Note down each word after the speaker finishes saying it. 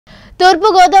తూర్పు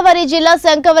గోదావరి జిల్లా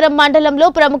శంకవరం మండలంలో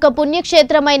ప్రముఖ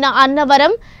పుణ్యక్షేత్రమైన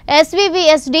అన్నవరం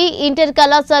ఎస్వివిఎస్డి ఇంటర్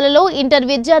కళాశాలలో ఇంటర్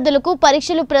విద్యార్థులకు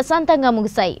పరీక్షలు ప్రశాంతంగా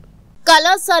ముగిశాయి.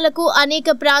 కళాశాలకు అనేక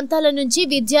ప్రాంతాల నుంచి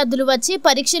విద్యార్థులు వచ్చి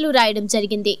పరీక్షలు రాయడం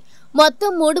జరిగింది. మొత్తం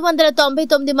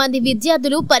 399 మంది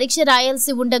విద్యార్థులు పరీక్ష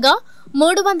రాయాల్సి ఉండగా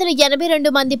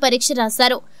 382 మంది పరీక్ష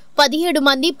రాశారు. 17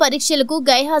 మంది పరీక్షలకు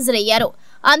గైహాజరయ్యారు.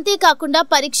 అంతేకాకుండా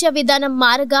పరీక్ష విధానం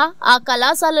మారగా ఆ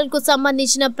కళాశాలకు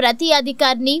సంబంధించిన ప్రతి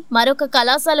అధికారిని మరొక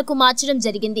కళాశాలకు మార్చడం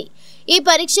జరిగింది. ఈ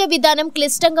పరీక్ష విధానం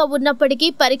క్లిష్టంగా ఉన్నప్పటికీ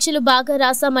పరీక్షలు బాగా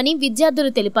రాశామని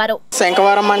విద్యార్థులు తెలిపారు.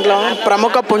 శంకవరం మండలం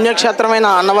ప్రముఖ పుణ్యక్షేత్రమైన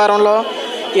అన్నవరంలో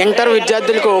ఇంటర్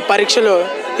విద్యార్థులకు పరీక్షలు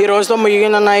ఈ రోజుతో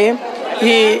ముగియనున్నాయి.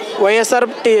 ఈ వైఎస్ఆర్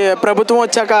ప్రభుత్వం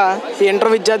వచ్చాక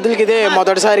ఇంటర్ విద్యార్థులకి ఇదే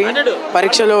మొదటిసారి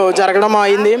పరీక్షలు జరగడం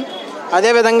అయింది.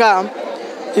 అదేవిధంగా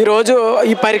ఈరోజు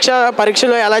ఈ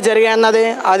పరీక్షలు ఎలా జరిగాయి అన్నది,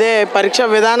 అదే పరీక్ష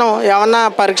విధానం ఏమన్నా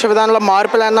పరీక్ష విధానంలో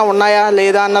మార్పులు ఏమన్నా ఉన్నాయా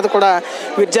లేదా అన్నది కూడా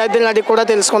విద్యార్థులను అడిగి కూడా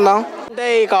తెలుసుకుందాం. అంటే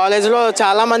ఈ కాలేజీలో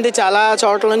చాలామంది చాలా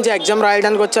చోట్ల నుంచి ఎగ్జామ్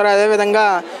రాయడానికి వచ్చారు. అదేవిధంగా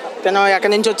తను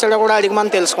ఎక్కడి నుంచి వచ్చాడో కూడా అడిగి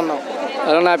మనం తెలుసుకుందాం.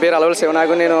 హలో, నా పేరు అలవల్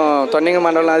శివనాగు. నేను తొన్నింగ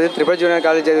మండలం నాది త్రిపుర జూనియర్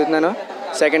కాలేజ్ చదువుతున్నాను,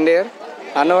 సెకండ్ ఇయర్.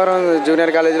 అన్నవరం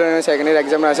జూనియర్ కాలేజీలో నేను సెకండ్ ఇయర్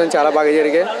ఎగ్జామ్ రాసాను. చాలా బాగా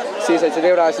జరిగాయి. శ్రీ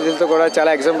సత్యదేవుడు ఆశీస్సులతో కూడా చాలా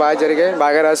ఎగ్జామ్ బాగా జరిగాయి.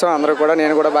 బాగా రాసాం అందరూ కూడా,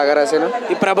 నేను కూడా బాగా రాశాను.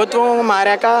 ఈ ప్రభుత్వం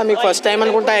మారాక మీకు ఫస్ట్ టైం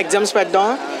అనుకుంటా ఎగ్జామ్స్ పెట్టడం.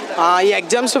 ఈ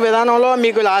ఎగ్జామ్స్ విధానంలో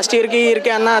మీకు లాస్ట్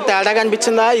ఇయర్కి అన్న తేడా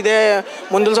కనిపించిందా? ఇదే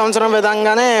ముందు సంవత్సరం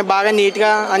విధంగానే బాగా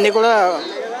నీట్గా అన్నీ కూడా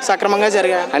సక్రమంగా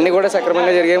జరిగాయి? అన్నీ కూడా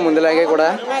సక్రమంగా జరిగాయి. ముందులాగే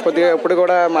కూడా కొద్దిగా ఇప్పుడు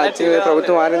కూడా మార్చి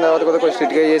ప్రభుత్వం మారిన తర్వాత కూడా కొంచెం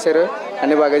స్ట్రిక్ట్గా చేశారు.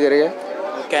 అన్నీ బాగా జరిగాయి.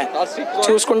 ఓకే,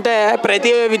 చూసుకుంటే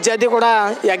ప్రతి విద్యార్థి కూడా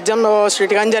ఎగ్జామ్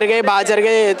స్ట్రిక్ట్గా జరిగాయి, బాగా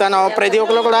జరిగాయి. తను ప్రతి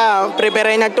ఒక్కరు కూడా ప్రిపేర్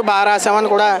అయినట్టు బాగా రాసామని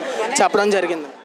కూడా చెప్పడం జరిగింది.